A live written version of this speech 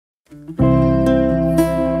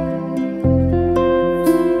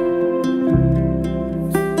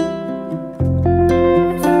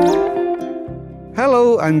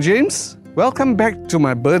Hello, I'm James. Welcome back to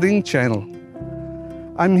my birding channel.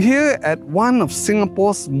 I'm here at one of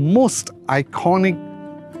Singapore's most iconic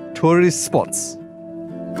tourist spots.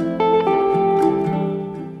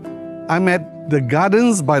 I'm at the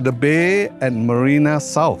Gardens by the Bay at Marina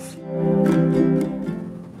South.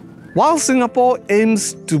 While Singapore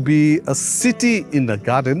aims to be a city in the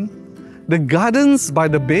garden, the Gardens by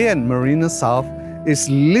the Bay at Marina South is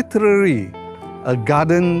literally a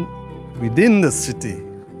garden within the city.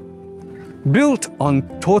 Built on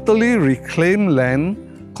totally reclaimed land,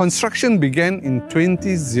 construction began in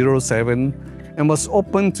 2007 and was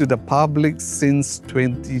open to the public since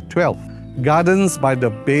 2012. Gardens by the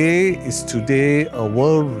Bay is today a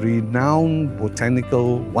world-renowned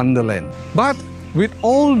botanical wonderland. But with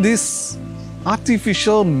all these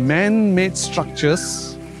artificial man-made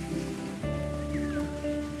structures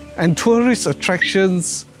and tourist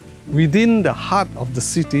attractions within the heart of the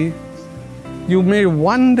city, you may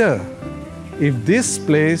wonder if this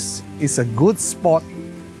place is a good spot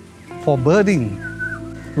for birding.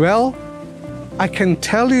 Well, I can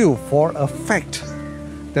tell you for a fact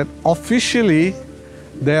that officially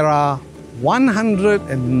there are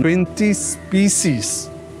 120 species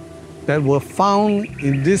that were found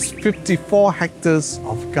in these 54 hectares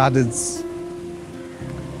of gardens.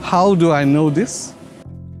 How do I know this?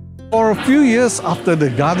 For a few years after the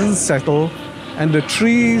gardens settled and the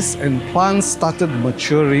trees and plants started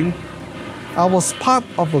maturing, I was part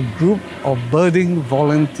of a group of birding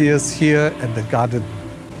volunteers here at the garden.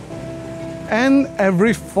 And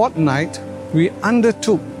every fortnight, we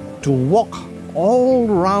undertook to walk all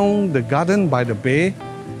around the garden by the bay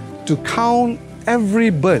to count every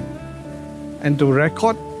bird and to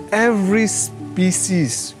record every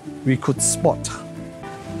species we could spot.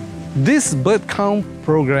 This bird count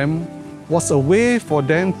program was a way for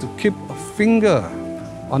them to keep a finger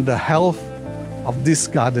on the health of these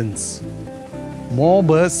gardens. More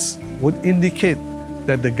birds would indicate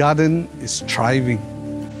that the garden is thriving.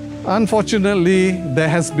 Unfortunately, there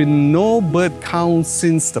has been no bird count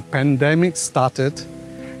since the pandemic started,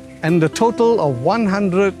 and the total of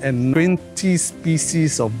 120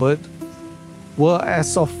 species of bird were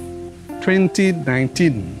as of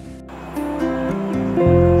 2019.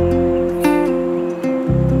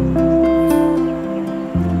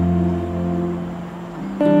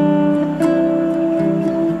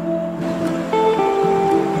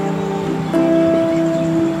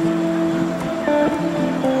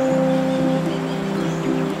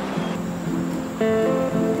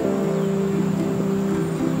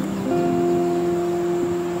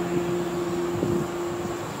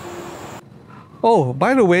 Oh,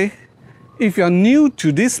 by the way, if you're new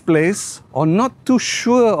to this place or not too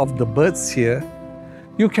sure of the birds here,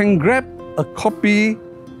 you can grab a copy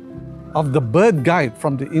of the bird guide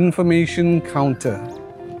from the information counter.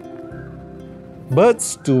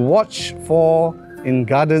 Birds to watch for in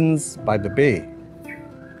Gardens by the Bay.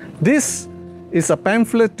 This is a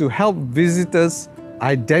pamphlet to help visitors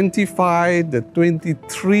identify the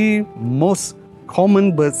 23 most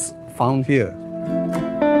common birds found here.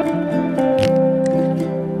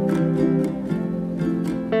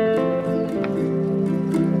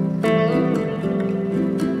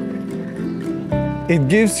 It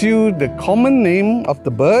gives you the common name of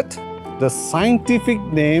the bird, the scientific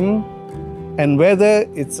name, and whether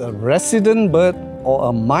it's a resident bird or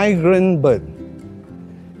a migrant bird.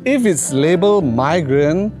 If it's labeled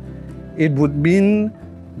migrant, it would mean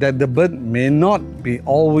that the bird may not be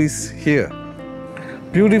always here.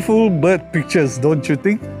 Beautiful bird pictures, don't you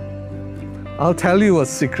think? I'll tell you a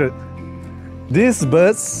secret. These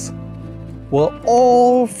birds were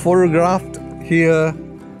all photographed here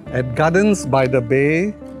at Gardens by the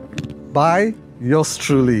Bay by yours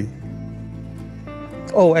truly.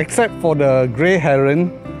 Oh, except for the grey heron,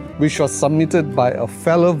 which was submitted by a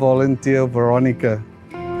fellow volunteer, Veronica.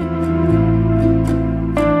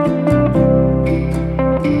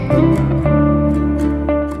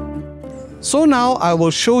 So now I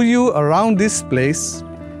will show you around this place,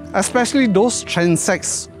 especially those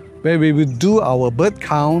transects where we would do our bird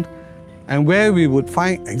count and where we would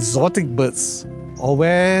find exotic birds, or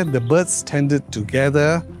where the birds tended to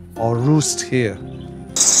gather or roost here.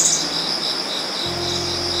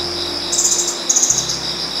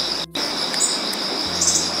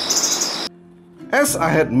 As I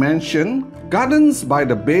had mentioned, Gardens by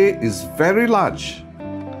the Bay is very large,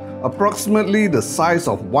 approximately the size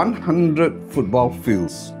of 100 football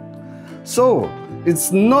fields. So,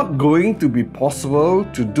 It's not going to be possible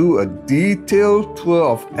to do a detailed tour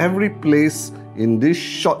of every place in this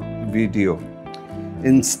short video.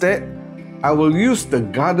 Instead, I will use the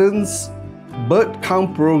garden's bird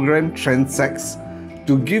count program transects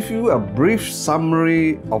to give you a brief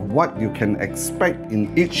summary of what you can expect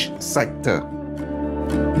in each sector.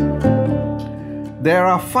 There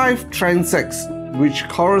are 5 transects which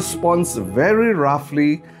corresponds very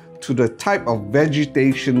roughly to the type of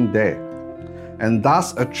vegetation there, and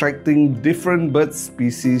thus attracting different bird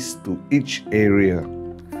species to each area.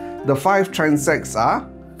 The 5 transects are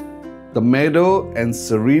the Meadow and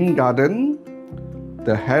Serene Garden,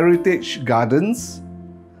 the Heritage Gardens,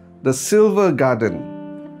 the Silver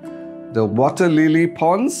Garden, the Water Lily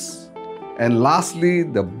Ponds, and lastly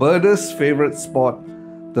the birders' favourite spot,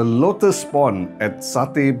 the Lotus Pond at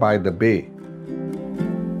Satay by the Bay.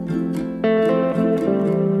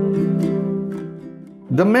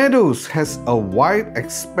 The Meadows has a wide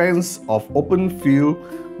expanse of open field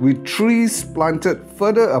with trees planted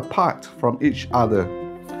further apart from each other.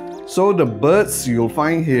 So the birds you'll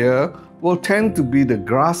find here will tend to be the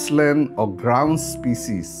grassland or ground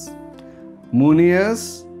species.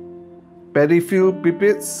 Munias, Paddyfield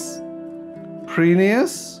pipits,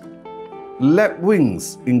 Prineus,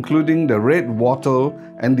 lapwings including the red wattle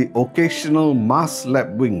and the occasional masked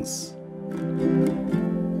lapwings.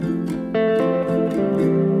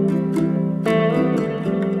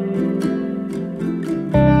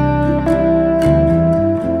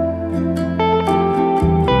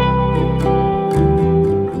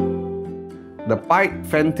 The pied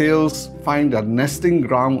fantails find a nesting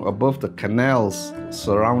ground above the canals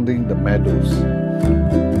surrounding the meadows.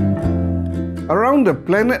 Around the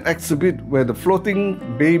planet exhibit where the floating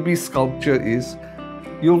baby sculpture is,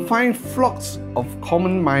 you'll find flocks of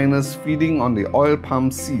common miners feeding on the oil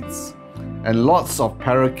palm seeds and lots of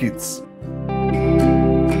parakeets.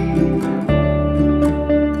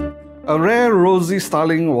 A rare rosy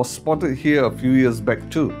starling was spotted here a few years back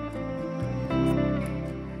too.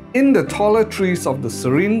 In the taller trees of the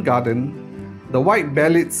Serene Garden, the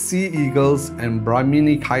white-bellied sea eagles and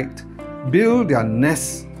Brahmini kite build their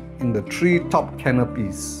nests in the tree-top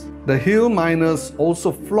canopies. The hill miners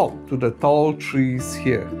also flock to the tall trees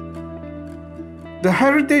here. The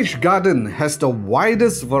Heritage Garden has the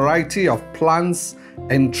widest variety of plants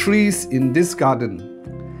and trees in this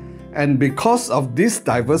garden. And because of this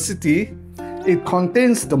diversity, it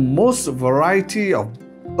contains the most variety of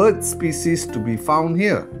bird species to be found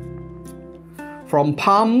here. From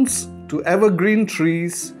palms to evergreen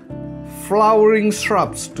trees, flowering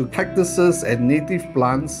shrubs to cactuses and native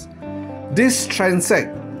plants, this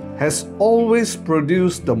transect has always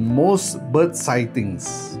produced the most bird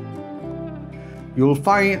sightings. You'll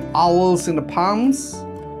find owls in the palms,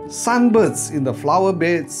 sunbirds in the flower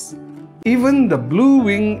beds, even the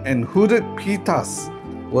blue-winged and hooded pitas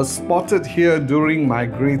were spotted here during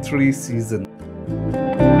migratory season.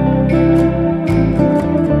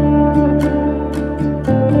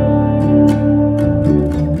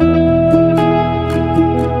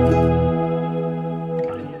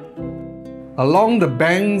 Along the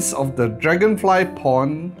banks of the Dragonfly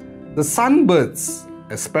Pond, the sunbirds,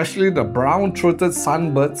 especially the brown-throated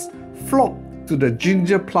sunbirds, flock to the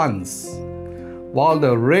ginger plants, while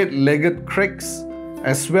the red-legged cricks,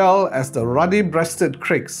 as well as the ruddy-breasted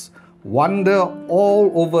cricks, wander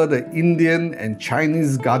all over the Indian and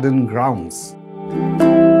Chinese garden grounds.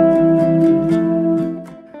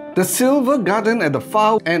 The Silver Garden at the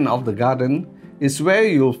far end of the garden is where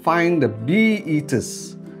you'll find the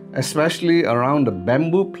bee-eaters, especially around the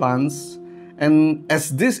bamboo plants, and as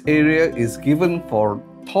this area is given for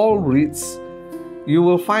tall reeds, you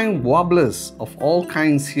will find warblers of all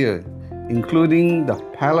kinds here, including the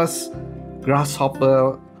Pallas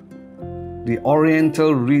grasshopper, the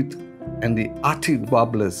oriental reed, and the Arctic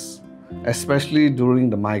warblers, especially during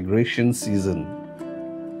the migration season.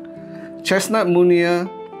 Chestnut munia,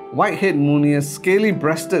 white-head munia,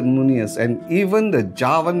 scaly-breasted munias, and even the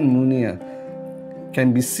Javan munia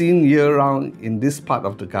can be seen year-round in this part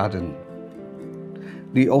of the garden.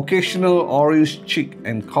 The occasional orange cheek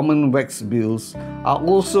and common waxbills are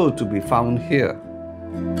also to be found here.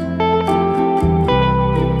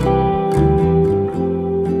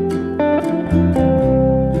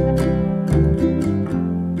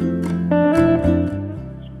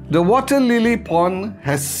 The water lily pond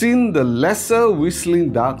has seen the lesser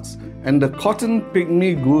whistling ducks and the cotton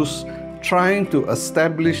pygmy goose trying to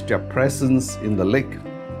establish their presence in the lake,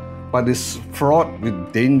 but is fraught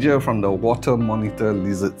with danger from the water monitor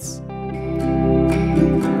lizards.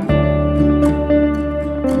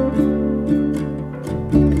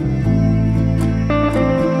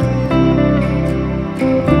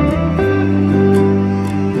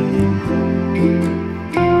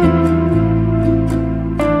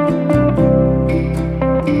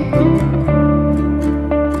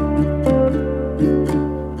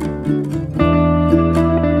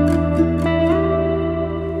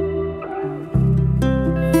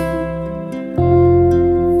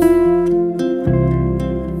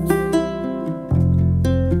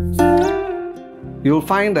 you'll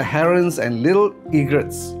find the herons and little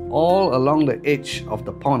egrets all along the edge of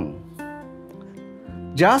the pond.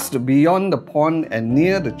 Just beyond the pond and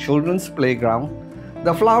near the children's playground,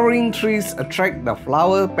 the flowering trees attract the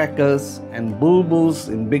flower peckers and bulbuls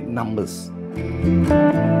in big numbers.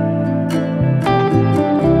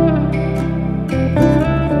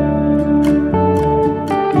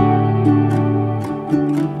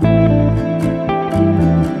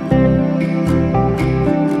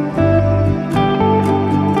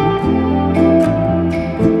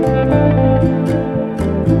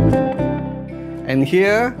 And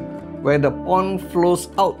here, where the pond flows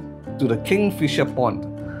out to the kingfisher pond,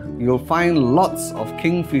 you'll find lots of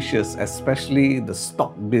kingfishers, especially the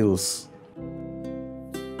stockbills.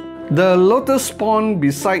 The lotus pond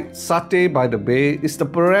beside Satay by the Bay is the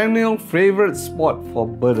perennial favorite spot for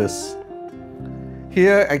birders.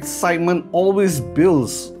 Here, excitement always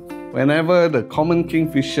builds whenever the common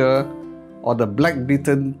kingfisher or the black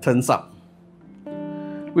bittern turns up,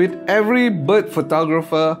 with every bird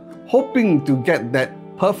photographer hoping to get that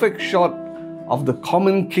perfect shot of the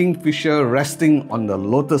common kingfisher resting on the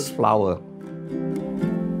lotus flower.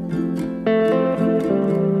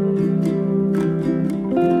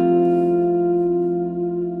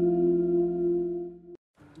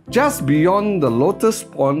 Just beyond the lotus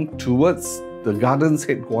pond towards the garden's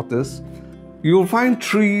headquarters, you'll find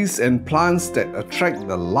trees and plants that attract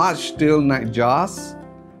the large-tailed nightjars,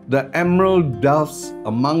 the emerald doves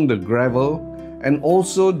among the gravel, and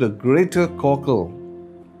also the greater cockle.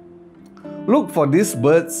 Look for these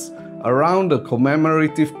birds around the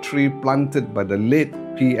commemorative tree planted by the late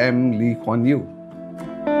PM Lee Kuan Yew.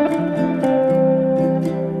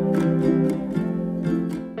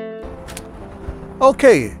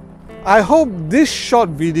 Okay, I hope this short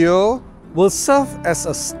video will serve as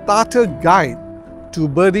a starter guide to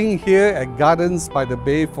birding here at Gardens by the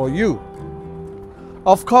Bay for you.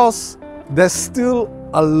 Of course, there's still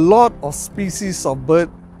a lot of species of bird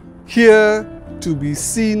here to be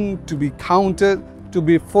seen, to be counted, to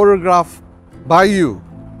be photographed by you.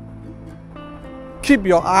 Keep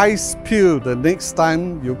your eyes peeled the next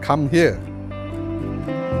time you come here.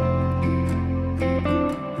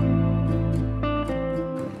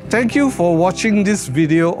 Thank you for watching this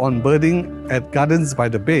video on birding at Gardens by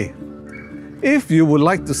the Bay. If you would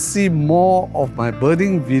like to see more of my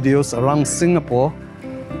birding videos around Singapore,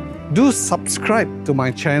 do subscribe to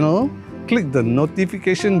my channel, click the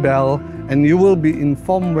notification bell, and you will be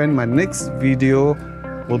informed when my next video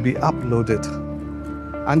will be uploaded.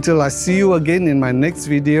 Until I see you again in my next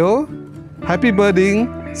video, happy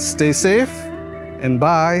birding, stay safe, and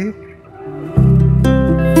bye.